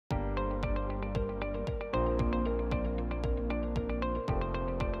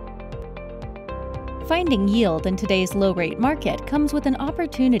Finding yield in today's low-rate market comes with an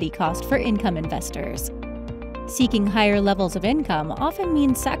opportunity cost for income investors. Seeking higher levels of income often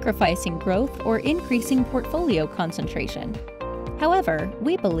means sacrificing growth or increasing portfolio concentration. However,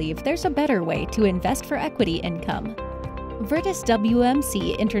 we believe there's a better way to invest for equity income. Virtus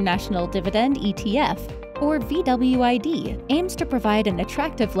WMC International Dividend ETF, or VWID, aims to provide an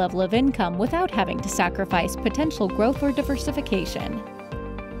attractive level of income without having to sacrifice potential growth or diversification.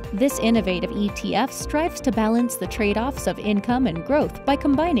 This innovative ETF strives to balance the trade-offs of income and growth by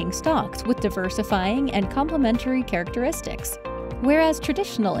combining stocks with diversifying and complementary characteristics, whereas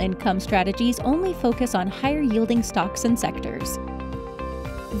traditional income strategies only focus on higher-yielding stocks and sectors.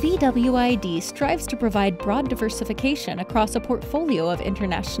 VWID strives to provide broad diversification across a portfolio of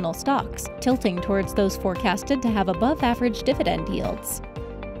international stocks, tilting towards those forecasted to have above-average dividend yields.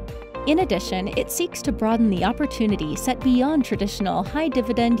 In addition, it seeks to broaden the opportunity set beyond traditional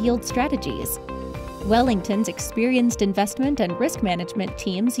high-dividend yield strategies. Wellington's experienced investment and risk management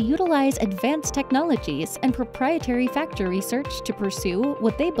teams utilize advanced technologies and proprietary factor research to pursue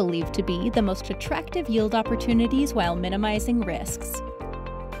what they believe to be the most attractive yield opportunities while minimizing risks.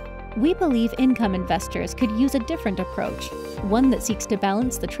 We believe income investors could use a different approach, one that seeks to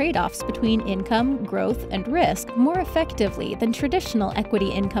balance the trade-offs between income, growth, and risk more effectively than traditional equity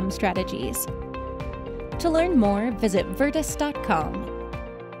income strategies. To learn more, visit virtus.com.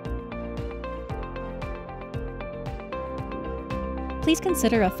 Please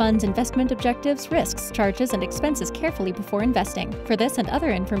consider a fund's investment objectives, risks, charges, and expenses carefully before investing. For this and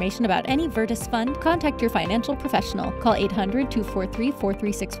other information about any Virtus fund, contact your financial professional. Call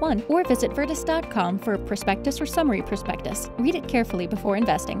 800-243-4361 or visit virtus.com for a prospectus or summary prospectus. Read it carefully before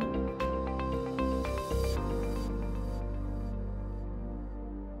investing.